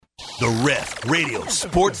The Ref Radio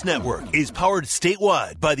Sports Network is powered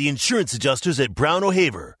statewide by the insurance adjusters at Brown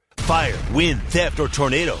O'Haver. Fire, wind, theft, or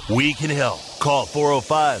tornado, we can help. Call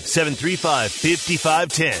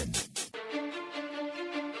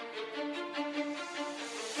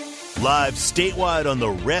 405-735-5510. Live statewide on the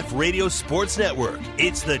Ref Radio Sports Network,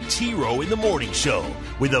 it's the T-Row in the Morning Show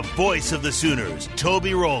with the voice of the Sooners,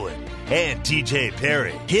 Toby Rowland and TJ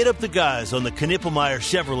Perry. Hit up the guys on the Knippelmeyer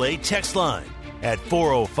Chevrolet text line at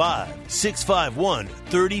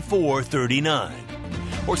 405-651-3439.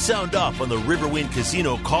 Or sound off on the Riverwind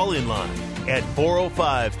Casino call-in line at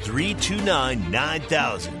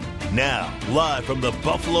 405-329-9000. Now, live from the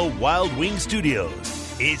Buffalo Wild Wing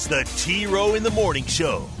Studios, it's the T-Row in the Morning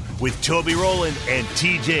Show with Toby Rowland and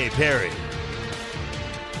TJ Perry.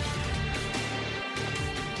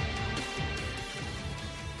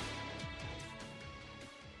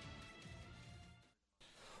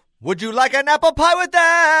 Would you like an apple pie with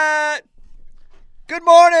that? Good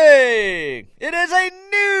morning. It is a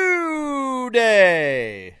new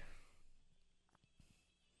day.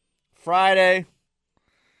 Friday,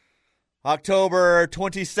 October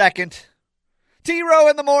 22nd. T-Row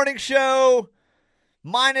in the Morning Show,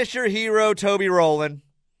 minus your hero, Toby Rowland.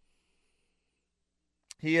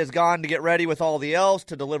 He has gone to get ready with all the elves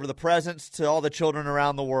to deliver the presents to all the children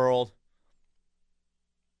around the world.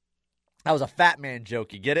 That was a fat man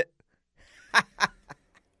joke. You get it?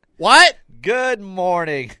 What? Good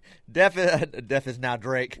morning. Deaf is now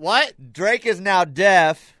Drake. What? Drake is now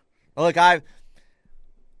deaf. Look, 4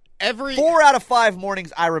 out of 5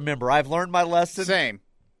 mornings I remember. I've learned my lesson. Same.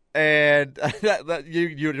 And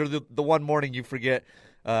you're the one morning you forget.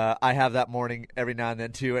 I have that morning every now and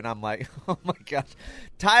then too, and I'm like, oh my gosh.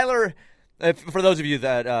 Tyler, for those of you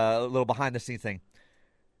that a little behind the scenes thing,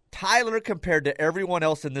 Tyler, compared to everyone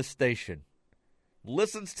else in this station,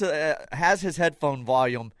 has his headphone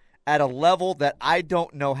volume at a level that I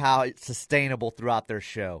don't know how it's sustainable throughout their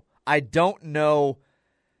show. I don't know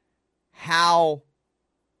how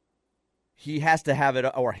he has to have it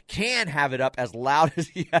or can have it up as loud as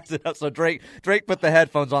he has it up. So Drake put the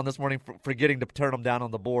headphones on this morning, forgetting to turn them down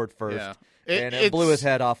on the board first. Yeah. And it blew his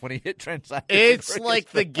head off when he hit transaction. It's like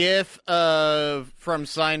the gif from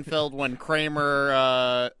Seinfeld when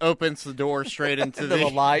Kramer opens the door straight into the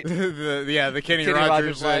light. the Kenny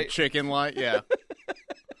Rogers light. Chicken light. Yeah.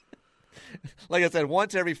 Like I said,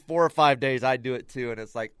 once every 4 or 5 days I do it too, and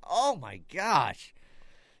it's like, oh my gosh.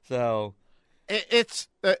 So it's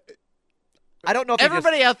I don't know if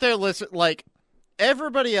everybody out there listen, like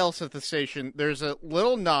everybody else at the station, there's a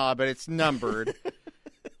little knob and it's numbered.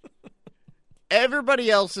 Everybody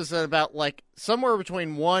else is at about like somewhere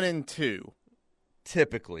between 1 and 2.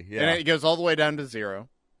 Typically, yeah. And it goes all the way down to 0.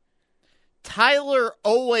 Tyler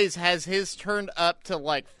always has his turned up to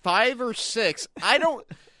like 5 or 6.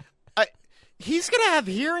 He's going to have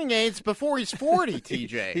hearing aids before he's 40,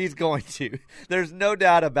 TJ. He's going to. There's no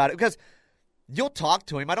doubt about it. Because you'll talk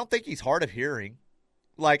to him. I don't think he's hard of hearing.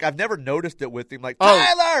 Like, I've never noticed it with him. Like,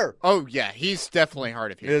 Tyler! Oh, yeah. He's definitely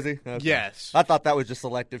hard of hearing. Is he? Okay. Yes. I thought that was just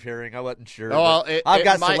selective hearing. I wasn't sure. Oh, well, I've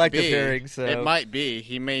got selective hearing, so. It might be.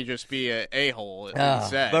 He may just be an a-hole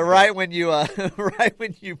instead. But right when you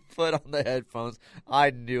put on the headphones,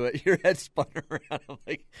 I knew it. Your head spun around. I'm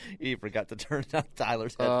like, he forgot to turn down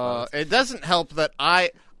Tyler's headphones. It doesn't help that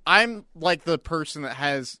I'm like the person that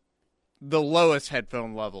has the lowest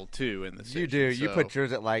headphone level too in the station. You do. So. You put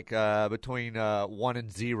yours at like between 1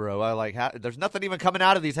 and 0. I like. There's nothing even coming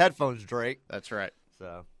out of these headphones, Drake. That's right.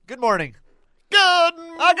 So good morning. Good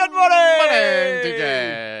morning,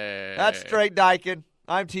 TJ. That's Drake Dykin.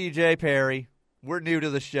 I'm TJ Perry. We're new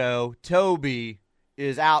to the show. Toby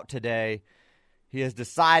is out today. He has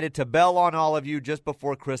decided to bail on all of you just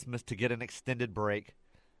before Christmas to get an extended break.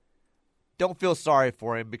 Don't feel sorry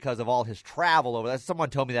for him because of all his travel over there. Someone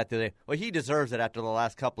told me that today. Well, he deserves it after the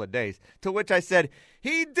last couple of days. To which I said,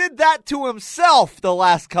 he did that to himself the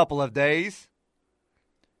last couple of days.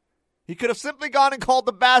 He could have simply gone and called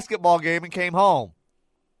the basketball game and came home.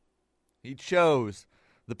 He chose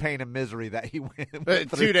the pain and misery that he went through.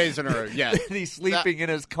 2 days in a row, yeah. He's sleeping in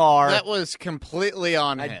his car. That was completely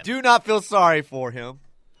on him. I do not feel sorry for him.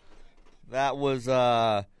 That was,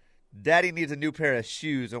 Daddy needs a new pair of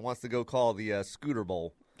shoes and wants to go call the Scooter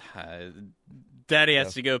Bowl. Daddy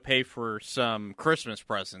has to go pay for some Christmas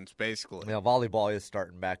presents, basically. Yeah, volleyball is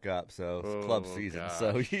starting back up, so it's club season. Gosh,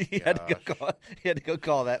 so he had to go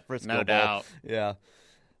call that Frisco Bowl. No doubt. Yeah.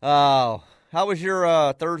 Oh, how was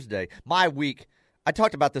your Thursday? My week. I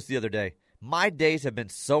talked about this the other day. My days have been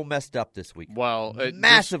so messed up this week. Well,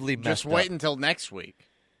 massively messed up. Just wait until next week.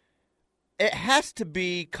 It has to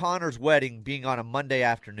be Connor's wedding being on a Monday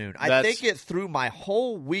afternoon. I think it threw my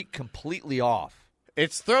whole week completely off.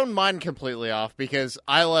 It's thrown mine completely off because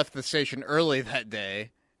I left the station early that day.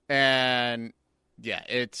 And, yeah,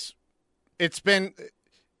 it's been...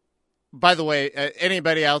 By the way,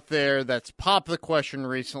 anybody out there that's popped the question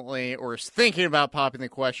recently or is thinking about popping the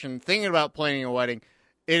question, thinking about planning a wedding,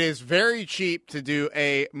 it is very cheap to do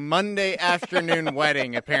a Monday afternoon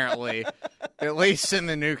wedding, apparently, at least in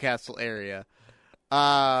the Newcastle area.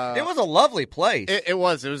 It was a lovely place. It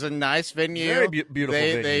was. It was a nice venue. Very beautiful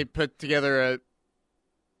venue. They put together a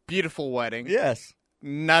beautiful wedding. Yes.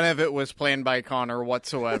 None of it was planned by Connor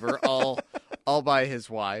whatsoever. all by his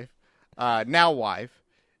wife, now wife.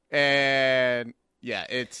 And, yeah,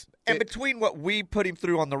 between what we put him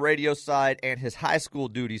through on the radio side and his high school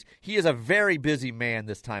duties, he is a very busy man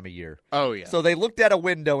this time of year. Oh, yeah. So they looked at a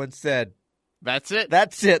window and said, That's it?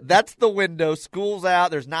 That's it. That's the window. School's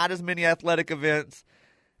out. There's not as many athletic events.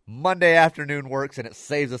 Monday afternoon works, and it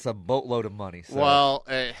saves us a boatload of money. So. Well,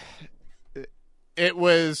 it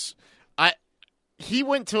was he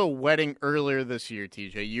went to a wedding earlier this year,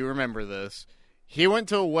 TJ. You remember this. He went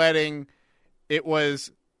to a wedding. It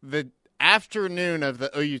was the afternoon of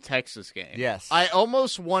the OU Texas game. Yes. I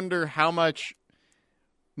almost wonder how much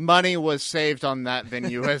money was saved on that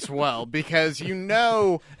venue as well, because you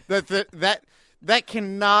know that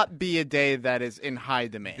cannot be a day that is in high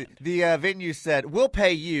demand. The venue said, "We'll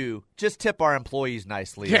pay you, just tip our employees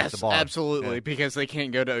nicely." Yes, at the bar. absolutely, because they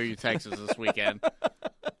can't go to OU Texas this weekend.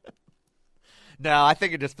 No, I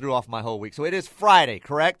think it just threw off my whole week. So it is Friday,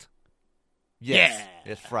 correct? Yes,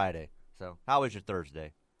 yeah. It's Friday. So how was your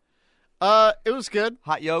Thursday? It was good.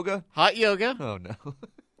 Hot yoga? Hot yoga. Oh, no.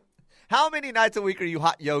 How many nights a week are you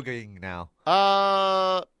hot yogaing now?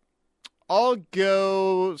 I'll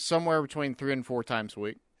go somewhere between 3 and 4 times a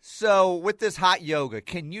week. So with this hot yoga,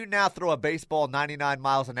 can you now throw a baseball 99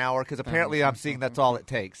 miles an hour? Because apparently I'm seeing that's all it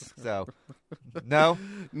takes. So, no?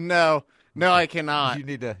 No, I cannot. You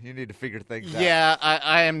need to figure things out. Yeah,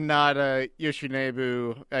 I am not a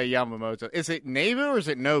Yoshinobu Yamamoto. Is it Nebu or is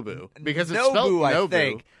it Nobu? Because it's spelled Nobu, I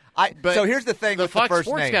think. But so here's the thing with Fox the first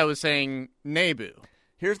Sports name. guy was saying Nebu.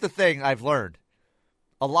 Here's the thing I've learned.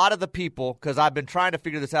 A lot of the people, because I've been trying to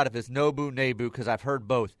figure this out if it's Nobu, Nebu, because I've heard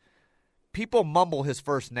both. People mumble his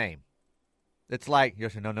first name. It's like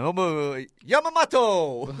Yoshinobu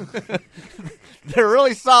Yamamoto. They're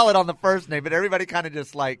really solid on the first name, but everybody kind of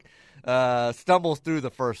just like stumbles through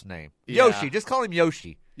the first name. Yeah. Yoshi, just call him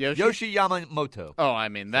Yoshi. Yoshi Yamamoto. Oh, I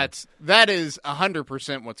mean that is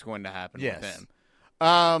 100% what's going to happen with him.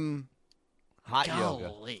 Hot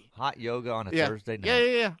yoga on a Thursday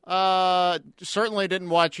night. Yeah. Certainly didn't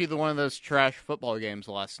watch either one of those trash football games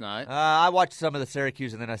last night. I watched some of the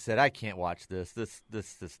Syracuse, and then I said, I can't watch this. This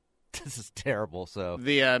is terrible. So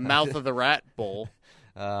the Mouth of the Rat Bowl.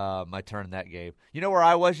 I turned that game. You know where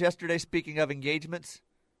I was yesterday, speaking of engagements?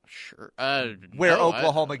 Sure. Where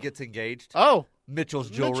Oklahoma gets engaged. Oh. Mitchell's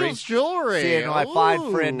Jewelry. Mitchell's Jewelry. Seeing my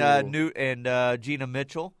fine friend Newt and Gina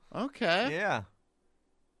Mitchell. Okay. Yeah.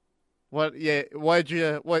 What? Yeah.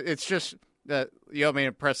 It's just that you want me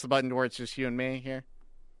to press the button to where it's just you and me here.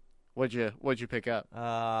 What'd you pick up?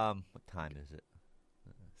 What time is it?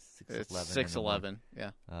 6:11. It's 6:11.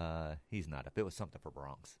 Yeah. He's not up. It was something for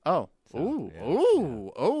Bronx. Oh. So, yeah.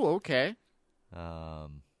 Oh. Okay.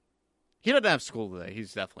 He doesn't have school today.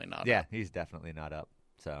 He's definitely not. Yeah, up. he's definitely not up.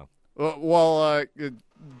 So. Well,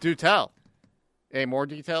 do tell. Any more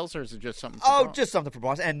details, or is it just something for Bronx? Just something for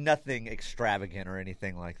Bronx, and nothing extravagant or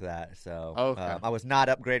anything like that. So, okay. I was not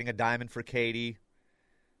upgrading a diamond for Katie.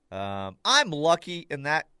 I'm lucky in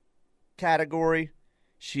that category.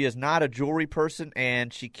 She is not a jewelry person,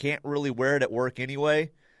 and she can't really wear it at work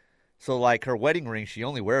anyway. So, like, her wedding ring, she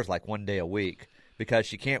only wears, like, one day a week because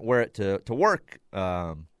she can't wear it to work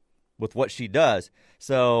with what she does.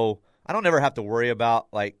 So, I don't ever have to worry about,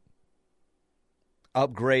 like,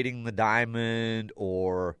 upgrading the diamond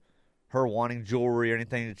or her wanting jewelry or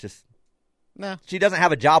anything. It's just she doesn't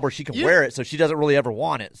have a job where she can wear it, so she doesn't really ever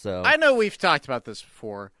want it. So I know we've talked about this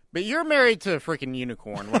before, but you're married to a freaking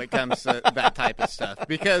unicorn when it comes to that type of stuff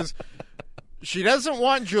because she doesn't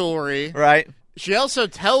want jewelry. Right. She also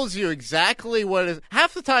tells you exactly what is.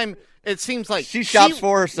 Half the time, it seems like she shops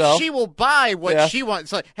for herself. She will buy what she wants.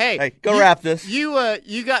 It's like, hey, go wrap this.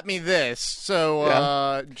 You got me this,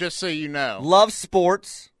 so just so you know. Loves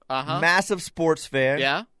sports. Uh-huh. Massive sports fan.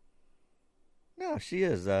 Yeah. No, she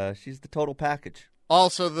is. She's the total package.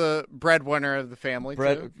 Also the breadwinner of the family,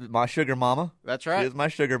 too. My sugar mama. That's right. She is my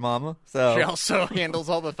sugar mama. So she also handles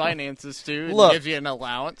all the finances, too, and Look, gives you an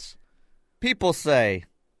allowance. People say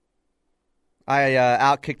I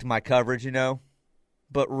outkicked my coverage,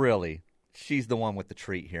 but really, she's the one with the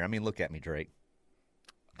treat here. I mean, look at me, Drake.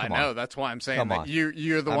 I know. That's why I'm saying Come that on.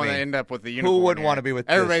 you're the one that end up with the unicorn. Who wouldn't here. want to be with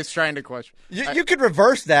this? Everybody's trying to question. You could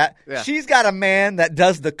reverse that. Yeah. She's got a man that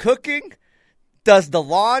does the cooking, does the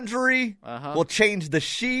laundry, will change the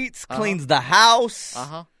sheets, cleans the house.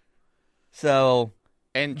 So,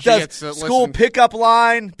 and she does gets to school listen. pickup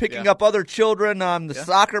line, picking up other children. The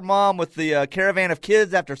soccer mom with the caravan of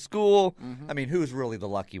kids after school. I mean, who's really the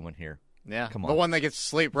lucky one here? Yeah, Come on. the one that gets to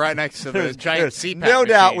sleep right next to the giant CPAP no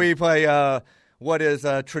doubt machine. we play what is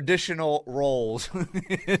traditional roles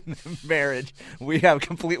in marriage. We have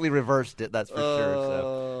completely reversed it, that's for sure.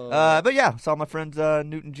 So. But yeah, saw my friends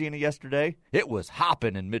Newt and Gina yesterday. It was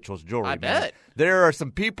hopping in Mitchell's Jewelry. I man. bet. There are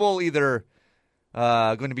some people either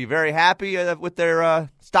going to be very happy with their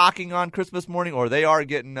stocking on Christmas morning, or they are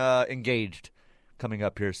getting engaged coming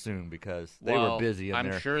up here soon because they were busy in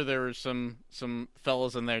there. I'm sure there were some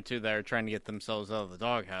fellas in there, too, that are trying to get themselves out of the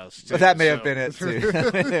doghouse, too. But that may have been it, too.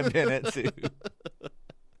 That may have been it, too.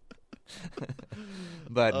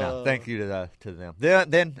 But no, thank you to them.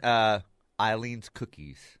 Then Eileen's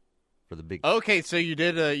Cookies for the big Okay, so you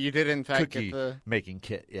did in fact cookie get the making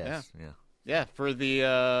kit. Yes, yeah for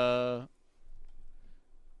the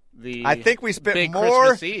I think we spent big more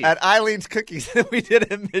Christmas Eve. at Eileen's Cookies than we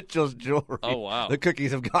did at Mitchell's Jewelry. Oh, wow. The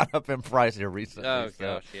cookies have gone up in price here recently. Oh so,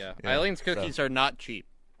 gosh, yeah. Eileen Cookies are not cheap.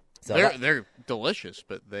 So They're delicious,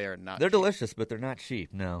 but they are not. They're cheap. delicious, but they're not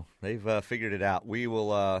cheap. No, they've figured it out. We will.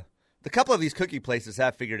 The couple of these cookie places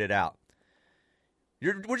have figured it out.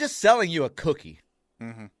 We're just selling you a cookie.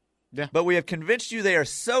 Mm-hmm. Yeah, but we have convinced you they are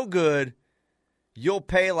so good, you'll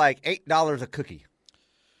pay like $8 a cookie.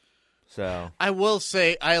 So I will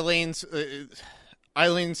say Eileen's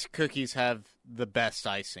cookies have the best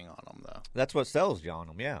icing on them, though. that's what sells you on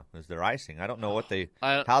them. Yeah, is their icing. I don't know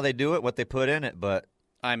how they do it, what they put in it, but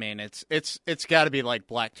I mean, it's got to be like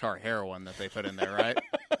black tar heroin that they put in there, right?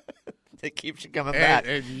 it keeps you coming back.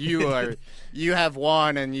 And you have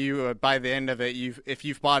one, and you by the end of it, if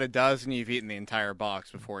you've bought a dozen, you've eaten the entire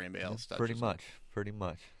box before anybody else does. Pretty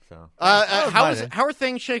much. So how are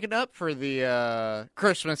things shaking up for the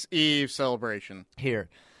Christmas Eve celebration? Here,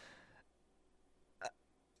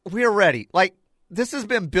 we're ready. Like, this has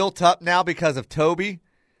been built up now because of Toby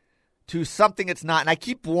to something it's not, and I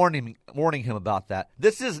keep warning him about that.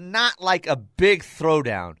 This is not like a big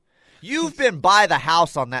throwdown. You've been by the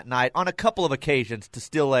house on that night on a couple of occasions to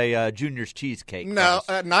steal a Junior's cheesecake. No,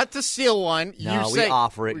 not to steal one. No, we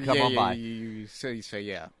offer it. Come on by. You say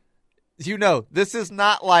yeah. You know, this is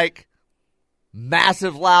not like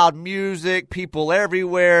massive loud music, people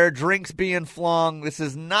everywhere, drinks being flung. This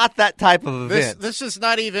is not that type of event. This is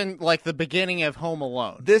not even like the beginning of Home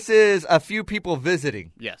Alone. This is a few people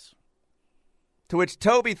visiting. Yes. To which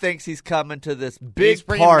Toby thinks he's coming to this big he's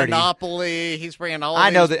bringing party. Monopoly. He's bringing all. I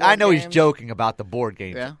know these that. I know board he's joking about the board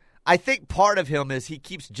games. Yeah. I think part of him is he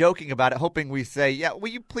keeps joking about it, hoping we say, "Yeah, will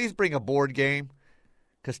you please bring a board game?"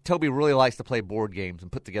 Because Toby really likes to play board games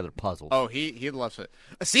and put together puzzles. Oh, he loves it.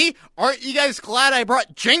 See, aren't you guys glad I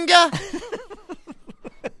brought Jenga?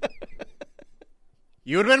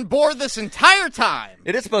 You would have been bored this entire time.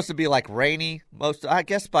 It is supposed to be like rainy. I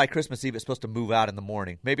guess by Christmas Eve it's supposed to move out in the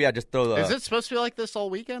morning. Maybe I just throw the. Is it supposed to be like this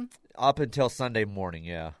all weekend? Up until Sunday morning,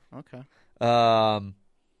 yeah. Okay. I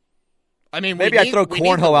mean, maybe I throw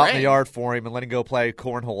cornhole out in the yard for him and let him go play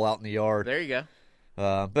cornhole out in the yard. There you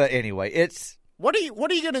go. But anyway, it's. What are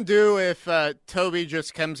you gonna do if Toby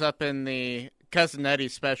just comes up in the Cousin Eddie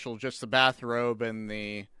special, just the bathrobe and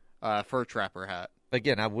the fur trapper hat?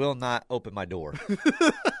 Again, I will not open my door.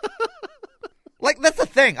 Like, that's the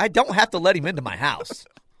thing. I don't have to let him into my house.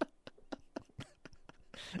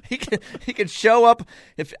 He can show up.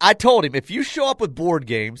 I told him, if you show up with board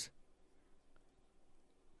games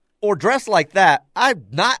or dress like that, I'm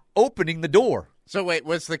not opening the door. So wait,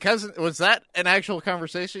 was that an actual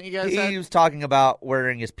conversation you guys had? He was talking about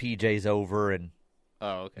wearing his PJs over, and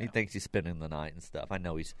okay. He thinks he's spending the night and stuff. I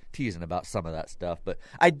know he's teasing about some of that stuff, but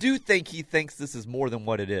I do think he thinks this is more than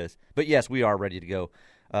what it is. But yes, we are ready to go.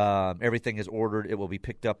 Everything is ordered. It will be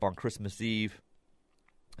picked up on Christmas Eve.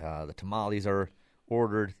 The tamales are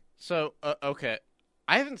ordered. So, okay.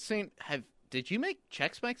 I haven't seen... Did you make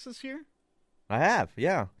Chex Mix this year? I have,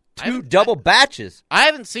 yeah. 2 double batches. I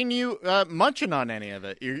haven't seen you munching on any of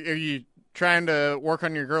it. Are you trying to work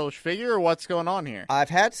on your girlish figure, or what's going on here? I've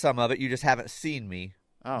had some of it. You just haven't seen me.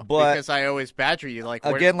 Oh, but because I always badger you. Like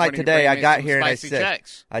again, like today, I got here and I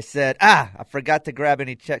said, I forgot to grab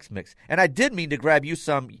any Chex Mix. And I did mean to grab you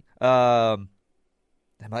some, like I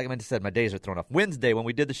meant to say, my days are thrown off. Wednesday, when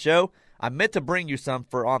we did the show, I meant to bring you some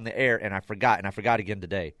for on the air, and I forgot again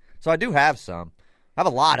today. So I do have some. I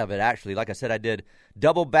have a lot of it, actually. Like I said, I did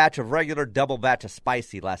double batch of regular, double batch of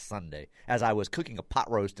spicy last Sunday as I was cooking a pot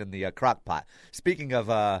roast in the crock pot. Speaking of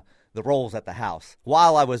the rolls at the house,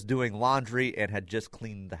 while I was doing laundry and had just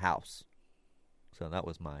cleaned the house. So that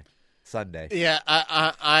was my Sunday. Yeah,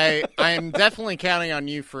 I am definitely counting on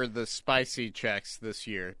you for the spicy checks this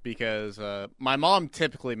year because my mom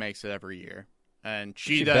typically makes it every year, and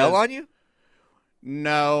she does. Bail on you?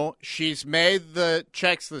 No, she's made the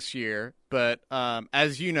checks this year, but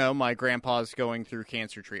as you know, my grandpa's going through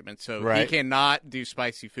cancer treatment, so he cannot do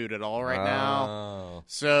spicy food at all right now.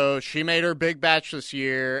 So she made her big batch this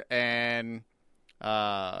year, and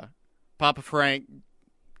Papa Frank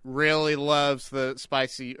really loves the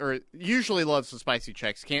spicy, or usually loves the spicy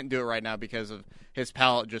checks. Can't do it right now because of his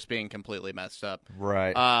palate just being completely messed up.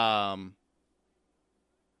 Right.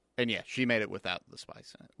 And yeah, she made it without the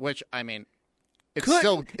spice in it, which, I mean, it's Could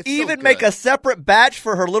still even make a separate batch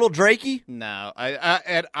for her little Drakey? No,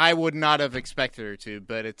 I would not have expected her to,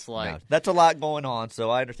 but it's like... No, that's a lot going on, so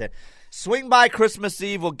I understand. Swing by Christmas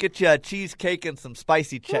Eve. We'll get you a cheesecake and some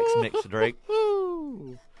spicy Chex Mix, Drake.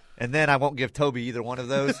 And then I won't give Toby either one of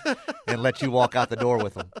those and let you walk out the door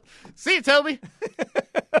with them. See you, Toby.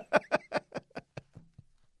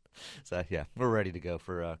 So, yeah, we're ready to go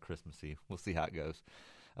for Christmas Eve. We'll see how it goes.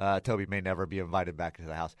 Toby may never be invited back to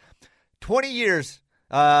the house. 20 years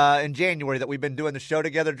in January that we've been doing the show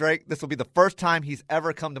together, Drake. This will be the first time he's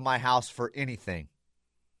ever come to my house for anything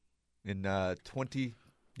in 20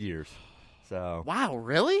 years. So wow,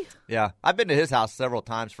 really? Yeah, I've been to his house several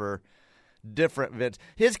times for different events.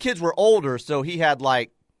 His kids were older, so he had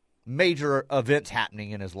like major events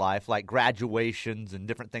happening in his life, like graduations and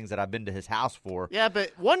different things that I've been to his house for. Yeah,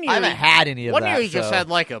 but one year I haven't had any of that. One year he just had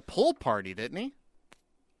like a pool party, didn't he?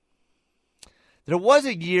 There was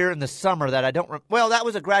a year in the summer that I don't well, that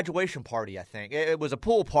was a graduation party, I think. It was a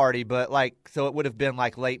pool party, but like, so it would have been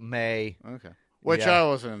like late May. Okay. Which I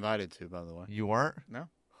wasn't invited to, by the way. You weren't? No.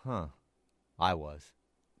 Huh. I was.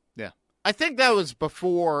 Yeah. I think that was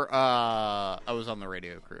before I was on the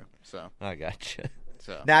radio crew, so. I gotcha.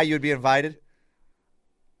 So. Now you would be invited?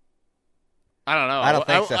 I don't know. I don't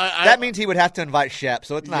think so. That means he would have to invite Shep,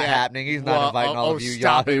 so it's not happening. He's not inviting all of you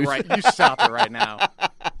yahoos. You stop it right now.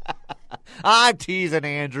 I'm teasing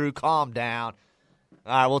Andrew. Calm down.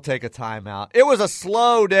 All right, we'll take a timeout. It was a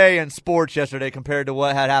slow day in sports yesterday compared to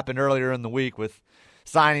what had happened earlier in the week with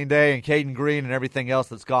signing day and Caden Green and everything else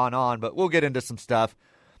that's gone on, but we'll get into some stuff.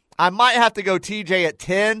 I might have to go TJ at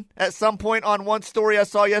 10 at some point on one story I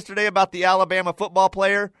saw yesterday about the Alabama football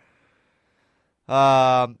player.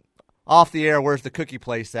 Off the air, where's the cookie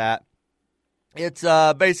place at? It's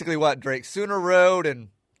basically what, Drake? Sooner Road and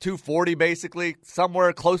 240, basically,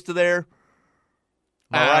 somewhere close to there.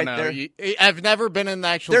 I don't know. I've never been in the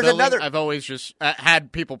actual building. I've always just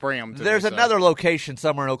had people bring them to There's me, another location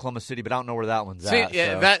somewhere in Oklahoma City, but I don't know where that one's at.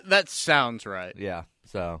 Yeah, so. that sounds right. Yeah,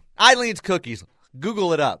 so. Eileen's Cookies.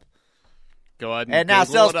 Google it up. Go ahead and now,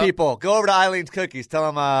 salespeople, go over to Eileen's Cookies.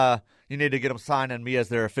 Tell them you need to get them signed on me as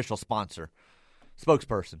their official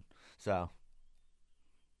spokesperson. So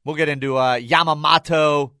we'll get into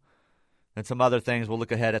Yamamoto and some other things. We'll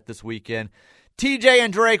look ahead at this weekend. TJ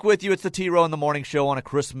and Drake with you. It's the T-Row in the Morning Show on a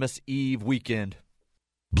Christmas Eve weekend.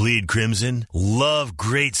 Bleed Crimson? Love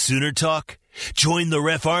great Sooner talk? Join the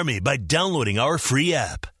Ref Army by downloading our free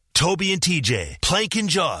app. Toby and TJ, Plank and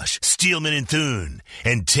Josh, Steelman and Thune,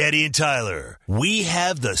 and Teddy and Tyler. We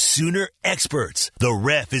have the Sooner experts. The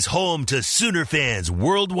Ref is home to Sooner fans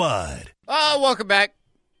worldwide. Welcome back.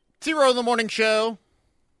 T-Row in the Morning Show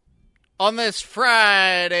on this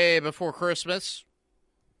Friday before Christmas.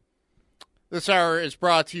 This hour is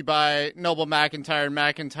brought to you by Noble McIntyre and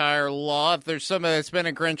McIntyre Law. If there's somebody that's been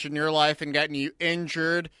a Grinch in your life and gotten you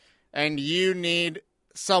injured and you need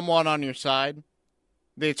someone on your side,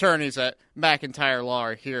 the attorneys at McIntyre Law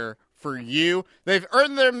are here for you. They've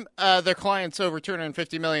earned their clients over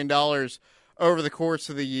 $250 million over the course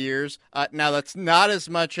of the years. Now, that's not as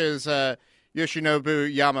much as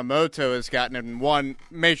Yoshinobu Yamamoto has gotten in one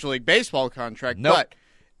Major League Baseball contract, but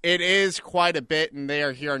it is quite a bit, and they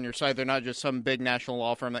are here on your side. They're not just some big national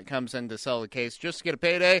law firm that comes in to sell the case just to get a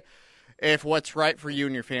payday. If what's right for you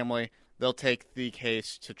and your family, they'll take the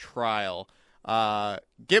case to trial.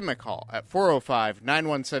 Give them a call at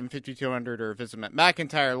 405-917-5200 or visit them at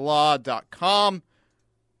McIntyreLaw.com.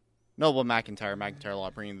 Noble McIntyre Law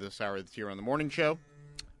bringing you this hour of the T-Row in the Morning Show.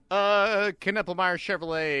 Knippelmeyer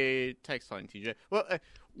Chevrolet text line, TJ. Well,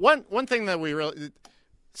 one thing that we really...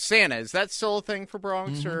 Santa, is that still a thing for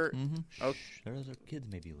Bronx? Or Okay. There's our kids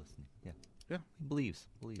maybe listening. Yeah. He believes.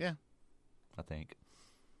 Yeah. I think.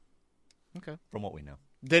 Okay. From what we know.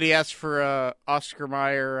 Did he ask for a Oscar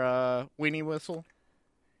Mayer weenie whistle?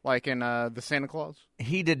 Like in the Santa Claus?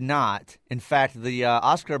 He did not. In fact, the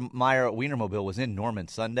Oscar Mayer Wienermobile was in Norman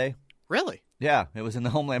Sunday. Really? Yeah, it was in the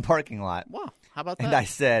Homeland parking lot. Wow, how about that? And I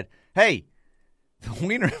said, hey, the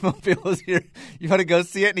Wienermobile is here. You want to go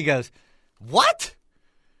see it? And he goes, what?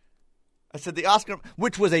 I said the Oscar,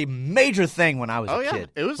 which was a major thing when I was a kid.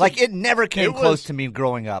 It was like it never came close to me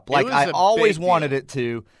growing up. Like I always wanted it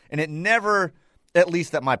to, and it never, at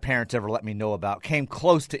least that my parents ever let me know about, came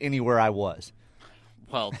close to anywhere I was.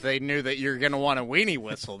 Well, they knew that you were going to want a weenie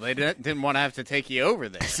whistle. They didn't want to have to take you over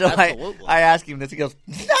there. So I asked him this. He goes,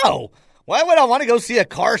 no. Why would I want to go see a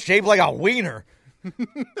car shaped like a wiener?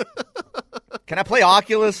 Can I play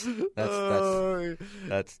Oculus? That's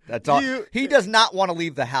all. He does not want to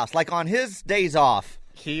leave the house. Like on his days off,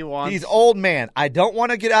 he's old man. I don't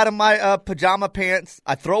want to get out of my pajama pants.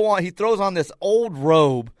 He throws on this old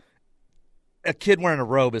robe. A kid wearing a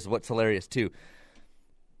robe is what's hilarious too.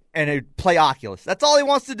 And he play Oculus. That's all he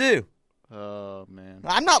wants to do. Oh man,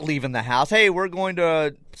 I'm not leaving the house. Hey, we're going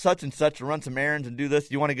to such and such to run some errands and do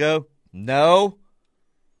this. You want to go? No.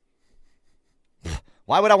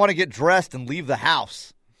 Why would I want to get dressed and leave the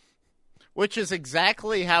house? Which is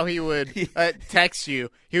exactly how he would text you.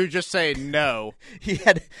 He would just say no. He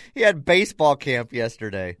had baseball camp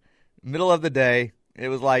yesterday, middle of the day. It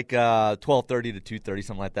was like 12:30 to 2:30,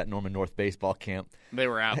 something like that. Norman North baseball camp. They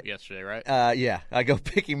were out yesterday, right? Yeah. I go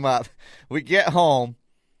pick him up. We get home,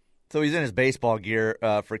 so he's in his baseball gear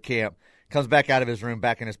for camp. Comes back out of his room,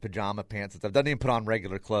 back in his pajama pants and stuff. Doesn't even put on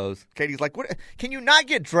regular clothes. Katie's like, "What? Can you not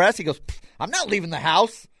get dressed?" He goes, "I'm not leaving the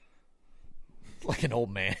house." Like an old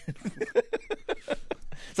man.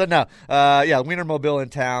 So, no. Wienermobile in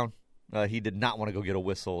town. He did not want to go get a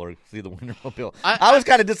whistle or see the Wienermobile. I was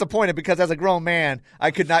kind of disappointed because as a grown man,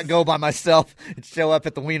 I could not go by myself and show up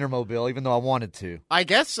at the Wienermobile, even though I wanted to. I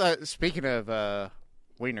guess, speaking of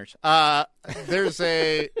wieners, there's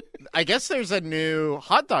a new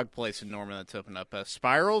hot dog place in Norman that's opened up.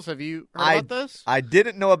 Spirals, have you heard about this? I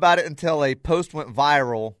didn't know about it until a post went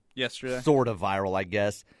viral. Yesterday. Sort of viral, I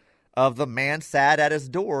guess, of the man sat at his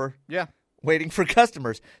door. Yeah. Waiting for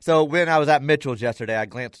customers. So when I was at Mitchell's yesterday, I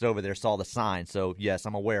glanced over there, saw the sign. So, yes,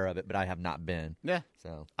 I'm aware of it, but I have not been. Yeah.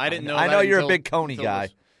 So I didn't know I know you're a big Coney guy.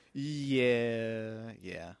 Yeah.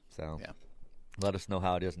 So let us know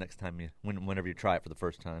how it is next time whenever you try it for the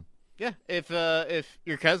first time. Yeah. If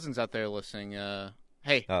your cousin's out there listening,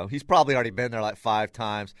 hey. Oh, he's probably already been there like 5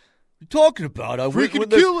 times. What are you talking about? Freaking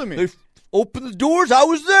killing me. They opened the doors. I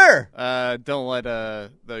was there. Don't let the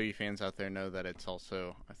OU fans out there know that it's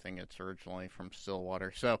also, I think it's originally from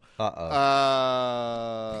Stillwater. So, May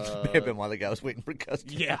have been while the guy was waiting for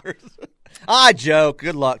customers. Yeah. I joke.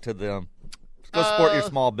 Good luck to them. Go support your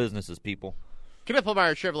small businesses, people.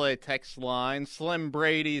 Knippelmeyer Chevrolet text line. Slim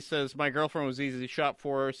Brady says, my girlfriend was easy to shop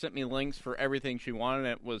for her, sent me links for everything she wanted.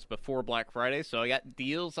 It was before Black Friday, so I got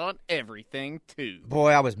deals on everything, too.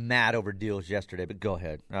 Boy, I was mad over deals yesterday, but go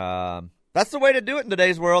ahead. That's the way to do it in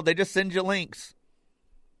today's world. They just send you links.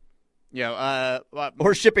 Yeah,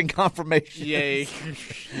 or shipping confirmation.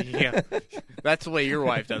 Yeah. That's the way your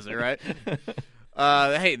wife does it, right?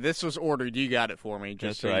 Hey, this was ordered. You got it for me,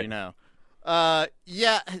 just so you know.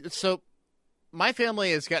 Yeah, so my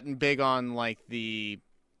family has gotten big on, like,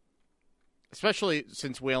 especially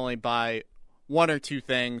since we only buy 1 or 2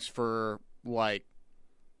 things for, like,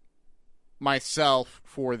 myself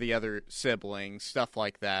for the other siblings, stuff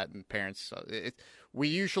like that, and parents. We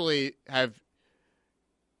usually have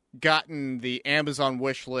gotten the Amazon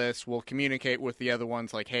wish list. We'll communicate with the other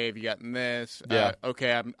ones, like, hey, have you gotten this? Yeah.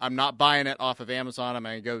 Okay, I'm not buying it off of Amazon. I'm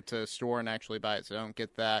going to go to a store and actually buy it, so I don't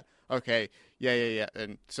get that. Okay, yeah.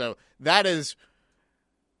 And so that is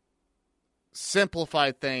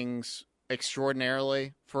simplified things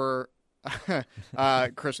extraordinarily for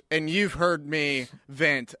Chris. And you've heard me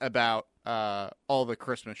vent about all the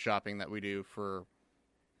Christmas shopping that we do for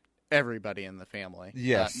everybody in the family.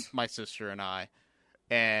 Yes. My sister and I.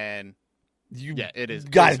 And it is. You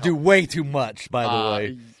guys do way too much, by the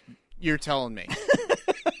way. You're telling me.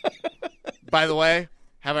 By the way,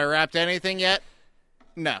 have I wrapped anything yet?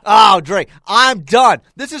 No. Oh, Drake, I'm done.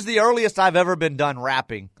 This is the earliest I've ever been done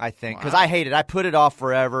wrapping, I think, because I hate it. I put it off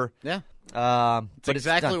forever. Yeah. But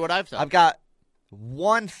exactly what I've done. I've got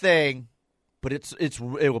one thing, but it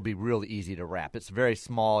will be really easy to wrap. It's very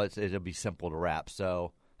small. It'll be simple to wrap.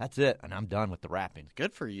 So that's it, and I'm done with the wrapping.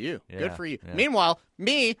 Good for you. Yeah, Good for you. Yeah. Meanwhile,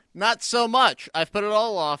 me, not so much. I've put it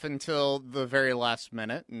all off until the very last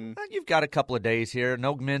minute. And You've got a couple of days here.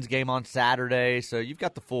 No men's game on Saturday, so you've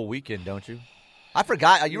got the full weekend, don't you? I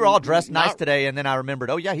forgot. You were all dressed nice today, and then I remembered,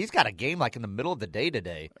 oh, yeah, he's got a game like in the middle of the day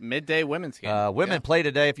today. Midday women's game. Women play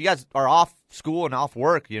today. If you guys are off school and off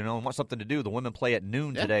work, and want something to do, the women play at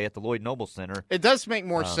noon today at the Lloyd Noble Center. It does make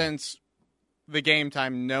more sense, the game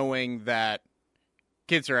time, knowing that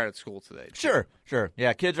kids are out of school today. Sure.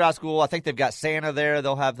 Yeah, kids are out of school. I think they've got Santa there.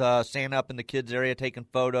 They'll have Santa up in the kids' area taking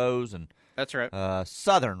photos. And that's right.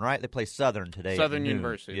 Southern, right? They play Southern today. Southern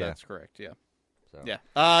University, that's correct, yeah. So.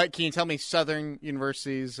 Yeah. Can you tell me Southern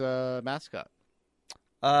University's mascot?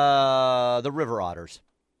 The River Otters.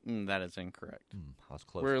 That is incorrect. I was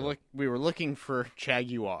close. We were looking for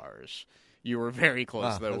Jaguars. You were very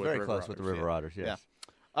close, though. With very River close Otters, with the River Otters, yes.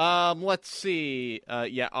 Yeah. Let's see.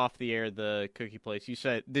 Off the air, the cookie place. You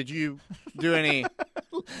said, did you do any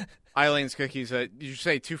Eileen's cookies? Did you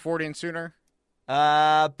say 240 and Sooner?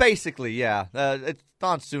 Basically, yeah. It's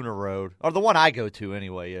on Sooner Road, or the one I go to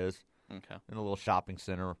anyway is. Okay. In a little shopping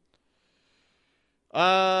center.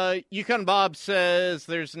 Yukon Bob says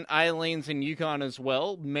there's an Eileen's in Yukon as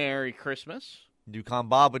well. Merry Christmas. Yukon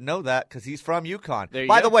Bob would know that because he's from Yukon.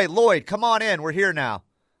 By the way, Lloyd, come on in. We're here now.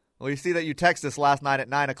 Well, you see that you texted us last night at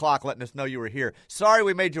 9 o'clock letting us know you were here. Sorry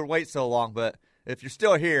we made you wait so long, but if you're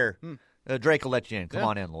still here, Drake will let you in. Come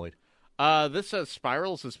on in, Lloyd. This says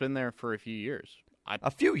Spirals has been there for a few years.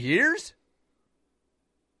 A few years?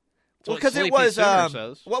 Well, because it was,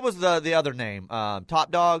 what was the other name? Top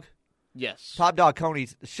Dog? Yes. Top Dog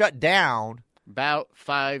Coney's shut down. About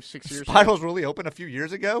 5-6 years Spirals ago. Really opened a few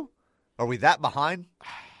years ago? Are we that behind?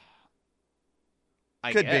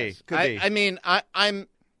 Could be. I mean, I'm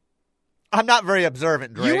not very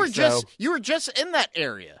observant, Drake. You were just in that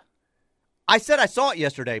area. I said I saw it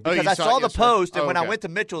yesterday because I saw the post, and when I went to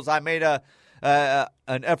Mitchell's, I made an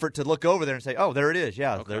effort to look over there and say, "Oh, there it is.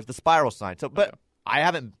 Yeah, there's the Spiral sign." So, but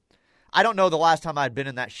I don't know the last time I'd been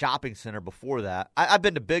in that shopping center before that. I've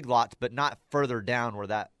been to Big Lots, but not further down where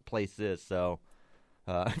that place is. So,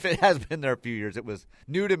 if it has been there a few years, it was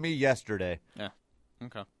new to me yesterday. Yeah.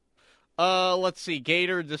 Okay. Let's see.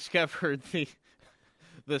 Gator discovered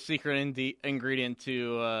the secret ingredient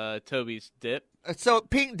to Toby's dip. So,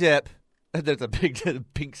 pink dip. There's a big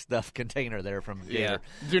pink stuff container there from Gator.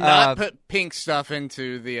 Yeah. Do not put pink stuff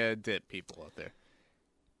into the dip, people out there.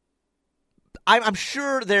 I'm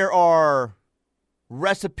sure there are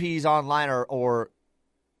recipes online or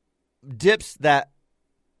dips that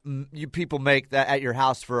you people make that at your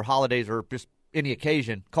house for holidays or just any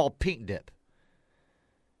occasion called pink dip.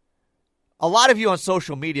 A lot of you on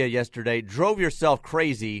social media yesterday drove yourself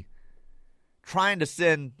crazy trying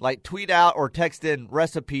to tweet out or text in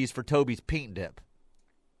recipes for Toby's pink dip,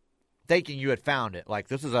 thinking you had found it. Like,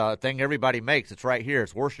 this is a thing everybody makes. It's right here.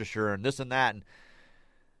 It's Worcestershire and this and that. And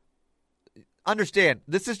understand,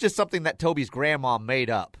 this is just something that Toby's grandma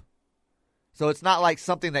made up. So it's not like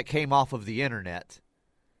something that came off of the internet.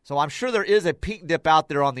 So I'm sure there is a pink dip out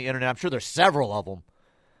there on the internet. I'm sure there's several of them.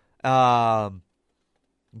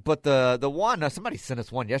 But the one, somebody sent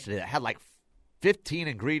us one yesterday that had like 15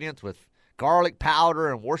 ingredients with garlic powder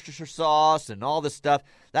and Worcestershire sauce and all this stuff.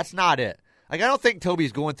 That's not it. Like, I don't think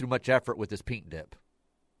Toby's going through much effort with this pink dip.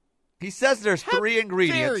 He says there's 3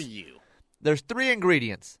 ingredients. How dare you? There's 3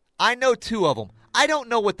 ingredients. I know 2 of them. I don't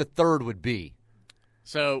know what the third would be.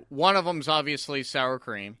 So one of them's obviously sour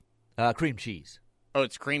cream. Cream cheese. Oh,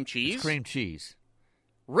 it's cream cheese? It's cream cheese.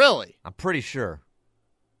 Really? I'm pretty sure.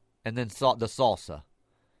 And then the salsa.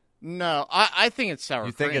 No, I think it's sour cream.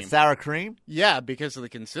 You think it's sour cream? Yeah, because of the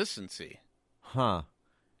consistency. Huh.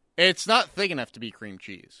 It's not thick enough to be cream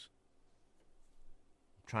cheese.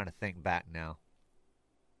 I'm trying to think back now.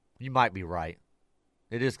 You might be right.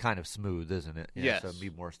 It is kind of smooth, isn't it? Yeah, yes. So it'd be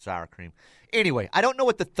more sour cream. Anyway, I don't know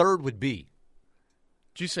what the third would be.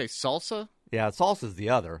 Did you say salsa? Yeah, salsa's the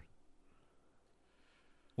other,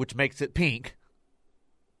 which makes it pink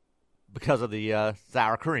because of the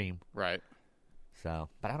sour cream. Right. So,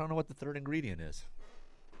 but I don't know what the third ingredient is.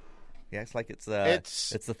 Yeah, it's like it's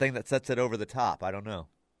the thing that sets it over the top. I don't know.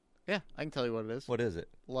 Yeah, I can tell you what it is. What is it?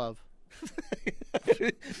 Love.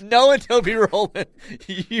 Noah, Toby Rowland,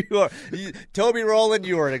 Toby Rowland,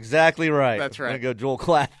 you are exactly right. That's right. I'm gonna go Joel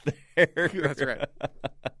Klatt there. That's right.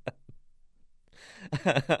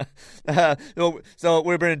 So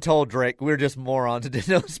we've been told, Drake, we're just morons.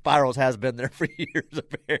 No, Spirals has been there for years,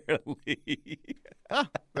 apparently.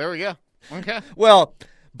 There we go. Okay. Well,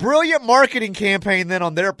 brilliant marketing campaign then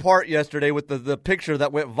on their part yesterday with the picture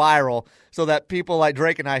that went viral so that people like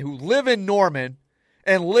Drake and I who live in Norman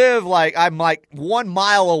and live I'm 1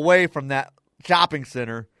 mile away from that shopping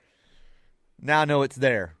center now know it's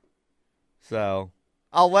there. So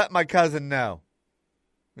I'll let my cousin know.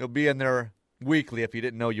 He'll be in there weekly if you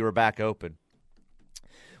didn't know you were back open.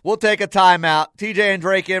 We'll take a timeout. TJ and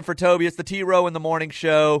Drake in for Toby. It's the T-Row in the Morning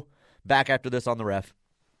Show. Back after this on the Ref.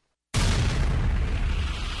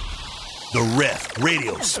 The Ref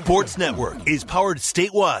Radio Sports Network is powered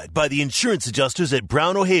statewide by the insurance adjusters at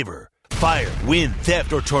Brown O'Haver. Fire, wind,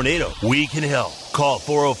 theft, or tornado, we can help. Call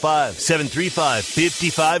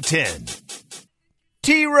 405-735-5510.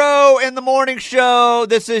 T-Row in the Morning Show.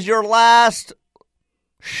 This is your last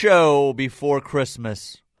show before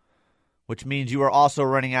Christmas, which means you are also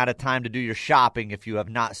running out of time to do your shopping if you have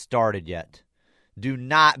not started yet. Do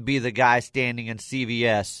not be the guy standing in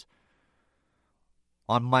CVS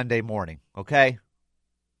on Monday morning, okay?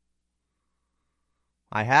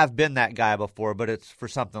 I have been that guy before, but it's for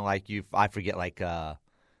something like I forget, like, it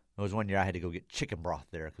was one year I had to go get chicken broth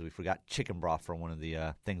there because we forgot chicken broth for one of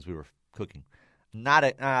the things we were cooking.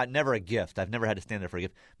 Never a gift. I've never had to stand there for a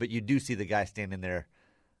gift, but you do see the guy standing there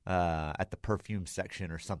at the perfume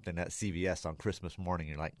section or something at CVS on Christmas morning.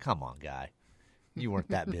 You're like, come on, guy. You weren't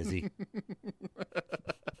that busy.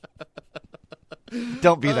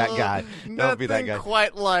 Don't be that guy. Don't be that guy.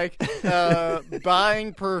 Quite like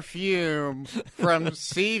buying perfume from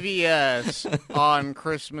CVS on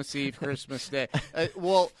Christmas Eve, Christmas Day.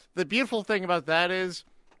 Well, the beautiful thing about that is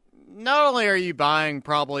not only are you buying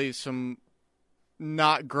probably some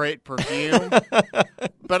not great perfume,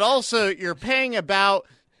 but also you're paying about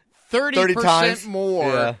 30%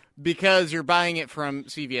 more because you're buying it from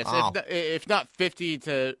CVS. Oh. If not 50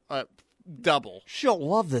 to double. She'll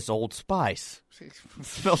love this Old Spice. It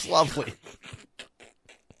smells lovely.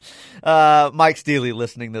 Mike Steely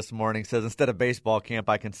listening this morning says, instead of baseball camp,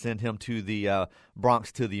 I can send him to the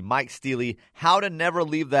Bronx to the Mike Steely How to Never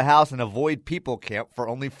Leave the House and Avoid People camp for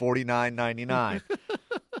only $49.99.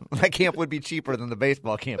 That camp would be cheaper than the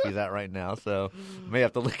baseball camp he's at right now, so may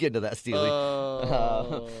have to look into that, Steely.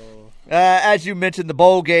 As you mentioned, the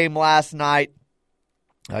bowl game last night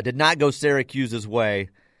did not go Syracuse's way.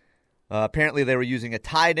 Apparently they were using a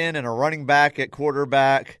tight end and a running back at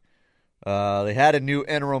quarterback. They had a new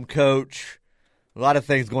interim coach. A lot of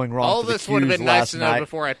things going wrong. All this would have been nice to know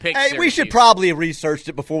before I picked Syracuse. We should probably have researched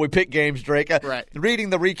it before we pick games, Drake. Right. Reading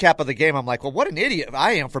the recap of the game, I'm like, well, what an idiot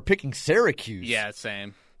I am for picking Syracuse. Yeah,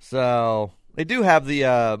 same. So they do have the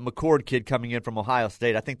McCord kid coming in from Ohio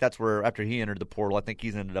State. I think that's where, after he entered the portal, I think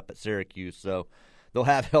he's ended up at Syracuse. So they'll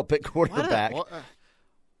have help at quarterback.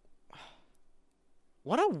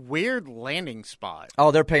 What a weird landing spot. Oh,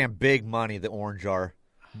 they're paying big money, the Orange are.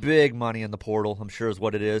 Big money in the portal, I'm sure is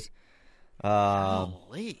what it is.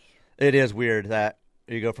 Golly. It is weird that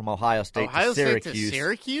you go from Ohio State to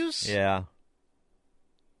Syracuse? Yeah.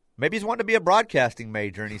 Maybe he's wanting to be a broadcasting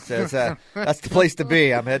major, and he says, that's the place to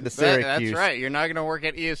be. I'm heading to Syracuse. That's right. You're not going to work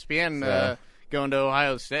at ESPN going to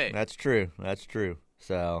Ohio State. That's true. That's true.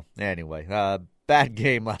 So, anyway, bad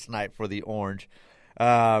game last night for the Orange.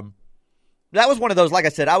 That was one of those, like I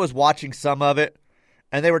said, I was watching some of it,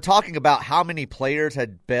 and they were talking about how many players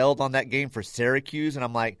had bailed on that game for Syracuse, and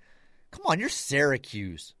I'm like, come on, you're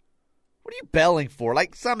Syracuse. What are you bailing for?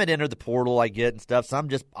 Like, some had entered the portal, I get, and stuff. Some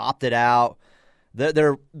just opted out.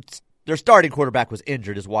 Their starting quarterback was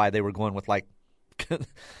injured is why they were going with, like,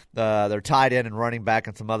 their tight end and running back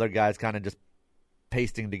and some other guys kind of just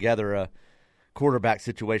pasting together a quarterback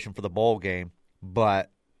situation for the bowl game.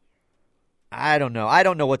 But I don't know. I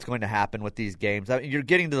don't know what's going to happen with these games. I mean, you're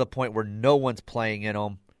getting to the point where no one's playing in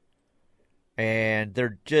them. And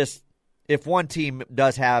they're just – if one team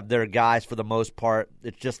does have their guys for the most part,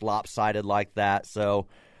 it's just lopsided like that. So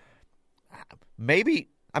maybe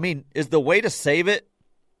 – I mean, is the way to save it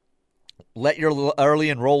let your early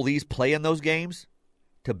enrollees play in those games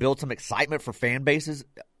to build some excitement for fan bases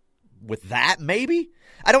with that maybe?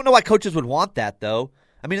 I don't know why coaches would want that, though.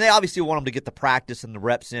 I mean, they obviously want them to get the practice and the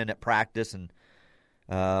reps in at practice, and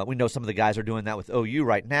we know some of the guys are doing that with OU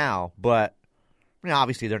right now, but I mean,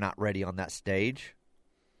 obviously they're not ready on that stage.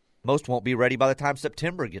 Most won't be ready by the time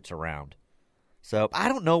September gets around. So I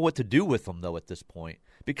don't know what to do with them, though, at this point,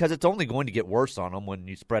 because it's only going to get worse on them when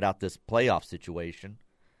you spread out this playoff situation.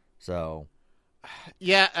 So,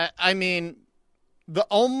 yeah, I mean, the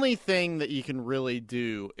only thing that you can really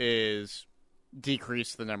do is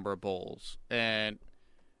decrease the number of bowls and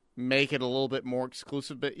make it a little bit more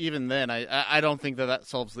exclusive. But even then, I don't think that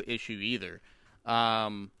solves the issue either.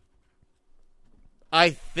 I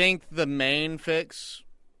think the main fix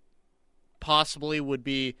possibly would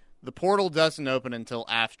be the portal doesn't open until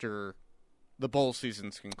after the bowl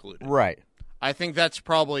season's concluded. Right. I think that's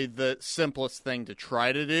probably the simplest thing to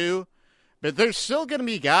try to do. But there's still going to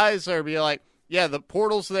be guys that are be like, yeah, the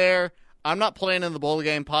portal's there. I'm not playing in the bowl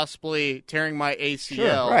game, possibly tearing my ACL.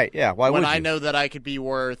 Sure, right, yeah. Why would you? I know that I could be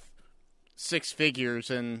worth six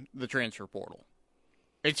figures in the transfer portal.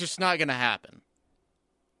 It's just not going to happen.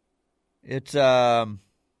 It's all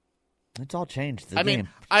changed. The game.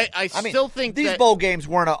 I still think these bowl games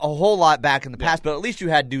weren't a whole lot back in the past, but at least you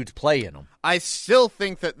had dudes play in them. I still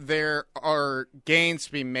think that there are gains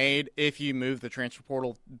to be made if you move the transfer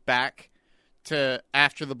portal back to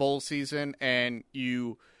after the bowl season, and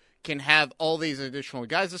you can have all these additional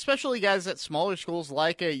guys, especially guys at smaller schools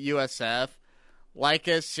like a USF, like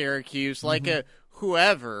a Syracuse, like a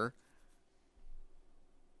whoever,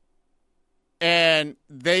 and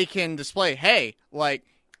they can display, hey, like,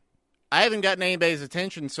 I haven't gotten anybody's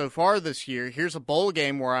attention so far this year. Here's a bowl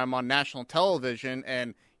game where I'm on national television,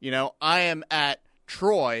 and, I am at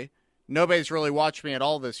Troy. Nobody's really watched me at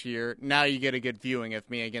all this year. Now you get a good viewing of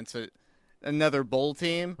me against another bowl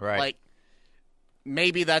team. Right. Like,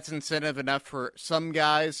 maybe that's incentive enough for some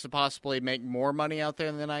guys to possibly make more money out there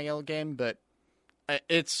in the NIL game, but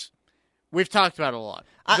we've talked about it a lot.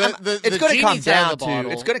 It's going to come down to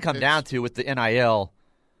it's going to come down to with the NIL.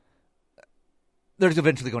 There's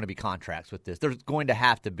eventually going to be contracts with this. There's going to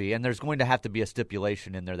have to be, and there's going to have to be a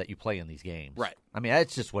stipulation in there that you play in these games. Right. I mean,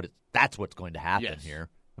 that's just that's what's going to happen here.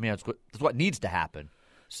 I mean, that's what needs to happen.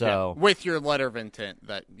 So with your letter of intent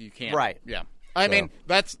that you can't. Right. Yeah. I mean,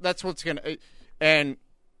 that's what's going to, and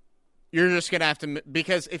you're just going to have to,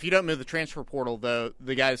 because if you don't move the transfer portal, though,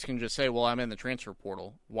 the guys can just say, well, I'm in the transfer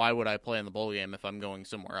portal. Why would I play in the bowl game if I'm going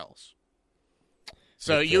somewhere else?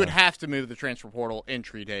 So you would have to move the transfer portal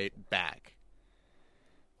entry date back.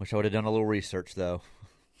 Wish I would have done a little research, though.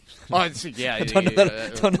 Oh, yeah. I don't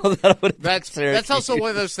know that I would have. That's also one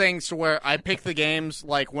of those things to where I pick the games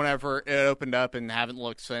like whenever it opened up and haven't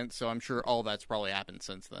looked since. So I'm sure all that's probably happened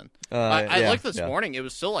since then. I looked this morning; it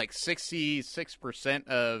was still like 66%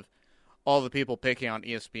 of all the people picking on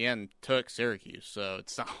ESPN took Syracuse. So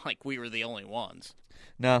it's not like we were the only ones.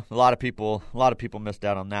 No, a lot of people missed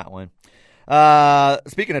out on that one.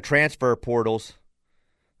 Speaking of transfer portals,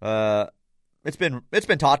 It's been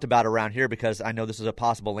talked about around here because I know this is a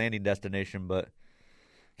possible landing destination, but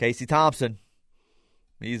Casey Thompson,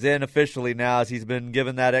 he's in officially now as he's been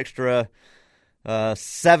given that extra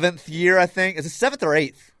 7th year, I think. Is it 7th or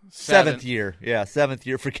 8th? 7th year. Yeah, 7th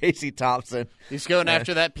year for Casey Thompson. He's going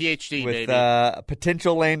after that PhD, with, baby. With a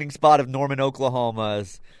potential landing spot of Norman, Oklahoma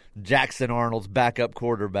as Jackson Arnold's backup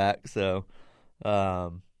quarterback. So,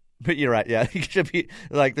 but you're right. Yeah, he should be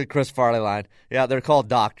like the Chris Farley line. Yeah, they're called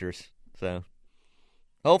doctors. So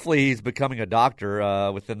hopefully he's becoming a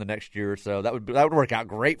doctor within the next year or so. That would work out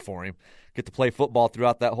great for him. Get to play football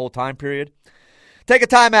throughout that whole time period. Take a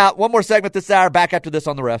timeout. One more segment this hour. Back after this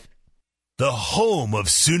on the Ref. The home of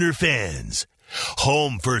Sooner fans.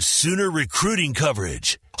 Home for Sooner recruiting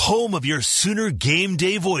coverage. Home of your Sooner game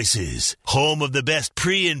day voices. Home of the best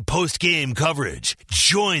pre- and post-game coverage.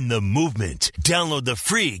 Join the movement. Download the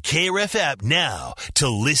free KRF app now to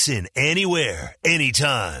listen anywhere,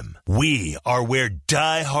 anytime. We are where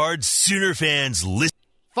die-hard Sooner fans listen.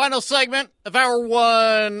 Final segment of hour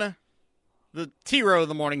one, the T-Row of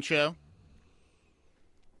the morning show.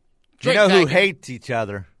 You know who hates each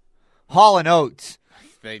other? Hall and Oates.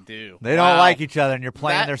 They do. They don't like each other, and you're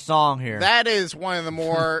playing their song here. That is one of the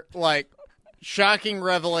more, shocking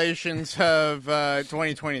revelations of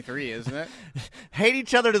 2023, isn't it? Hate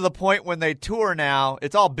each other to the point when they tour now,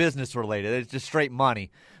 it's all business related. It's just straight money.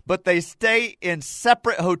 But they stay in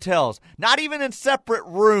separate hotels, not even in separate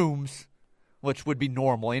rooms, which would be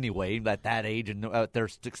normal anyway at that age and at their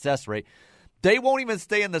success rate. They won't even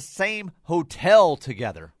stay in the same hotel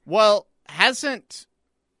together. Well,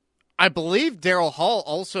 I believe Daryl Hall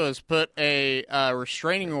also has put a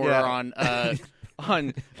restraining order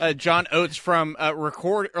on John Oates from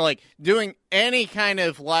doing any kind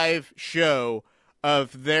of live show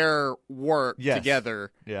of their work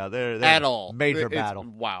together. Yeah, they're at all. Major battle.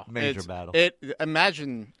 Wow, major battle.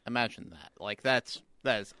 Imagine that.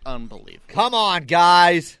 That is unbelievable. Come on,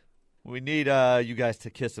 guys. We need you guys to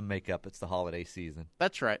kiss and make up. It's the holiday season.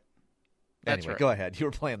 That's right. Anyway, go ahead. You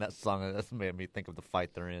were playing that song, and that made me think of the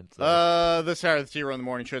fight they're in. So. This hour of the T-Row in the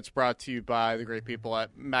Morning Show, it's brought to you by the great people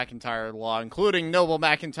at McIntyre Law, including Noble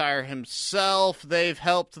McIntyre himself. They've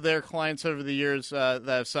helped their clients over the years that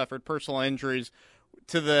have suffered personal injuries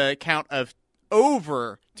to the count of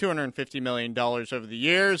over $250 million over the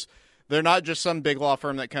years. They're not just some big law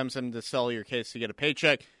firm that comes in to sell your case to get a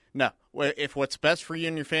paycheck. No. If what's best for you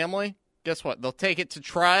and your family, guess what? They'll take it to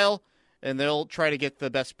trial, and they'll try to get the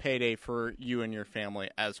best payday for you and your family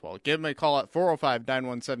as well. Give them a call at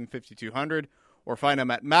 405-917-5200 or find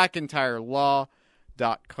them at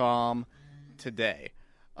McIntyreLaw.com today.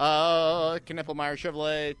 Knippelmeyer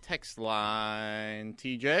Chevrolet text line,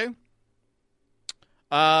 TJ.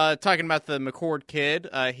 Talking about the McCord kid,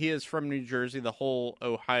 he is from New Jersey, the whole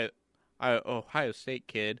Ohio State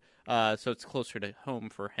kid, so it's closer to home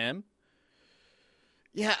for him.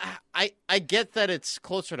 Yeah, I get that it's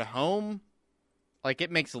closer to home. Like,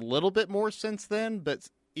 it makes a little bit more sense then, but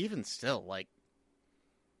even still, like,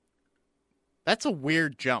 that's a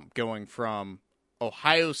weird jump going from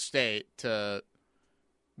Ohio State to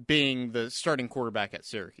being the starting quarterback at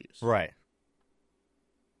Syracuse. Right.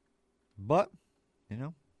 But,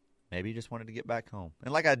 maybe he just wanted to get back home.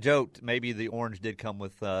 And like I joked, maybe the Orange did come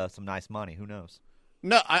with some nice money. Who knows?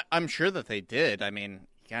 No, I'm sure that they did. I mean,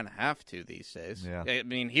 you kind of have to these days. Yeah. I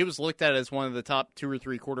mean, he was looked at as one of the top 2 or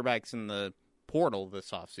 3 quarterbacks in the portal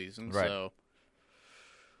this offseason. Right. So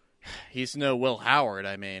he's no Will Howard.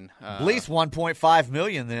 I mean, at least $1.5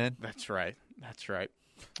 million then. That's right.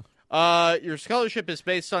 Your scholarship is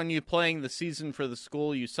based on you playing the season for the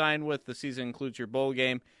school you signed with. The season includes your bowl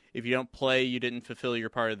game. If you don't play, you didn't fulfill your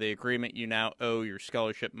part of the agreement. You now owe your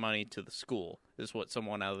scholarship money to the school, is what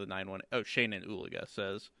someone out of the 918. Oh, Shane and Uliga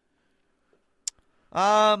says.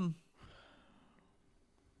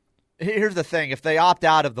 Here's the thing. If they opt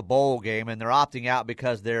out of the bowl game and they're opting out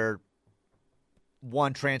because they're,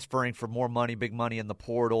 one, transferring for more money, big money in the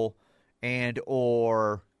portal, and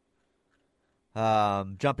or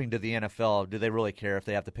jumping to the NFL, do they really care if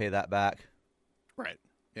they have to pay that back? Right,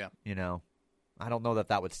 yeah. I don't know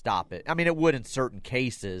that would stop it. I mean, it would in certain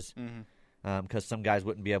cases because some guys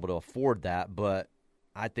wouldn't be able to afford that. But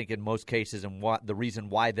I think in most cases, and the reason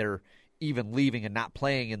why they're even leaving and not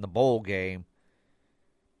playing in the bowl game,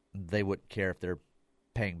 they wouldn't care if they're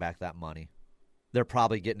paying back that money. They're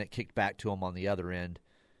probably getting it kicked back to them on the other end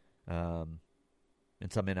in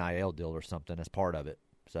some NIL deal or something as part of it.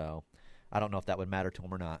 So I don't know if that would matter to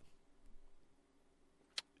them or not.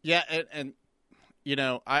 Yeah, and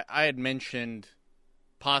I had mentioned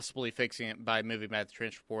possibly fixing it by moving back to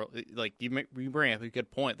transfer portal. Like, you bring up a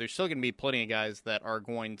good point. There's still going to be plenty of guys that are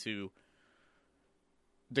going to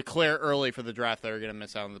declare early for the draft that are going to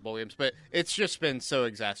miss out on the bowl games. But it's just been so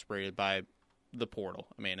exasperated by the portal.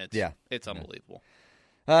 I mean, it's unbelievable.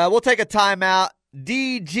 We'll take a timeout.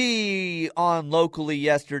 DG on locally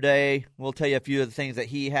yesterday. We'll tell you a few of the things that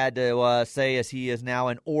he had to say as he is now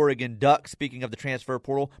an Oregon Duck. Speaking of the transfer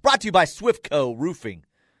portal, brought to you by Swiftco Roofing.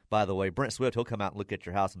 By the way, Brent Swift, he'll come out and look at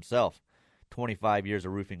your house himself. 25 years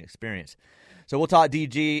of roofing experience. So we'll talk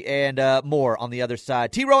DG and more on the other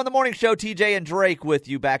side. T-Row in the Morning Show, TJ and Drake with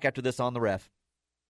you back after this on the Ref.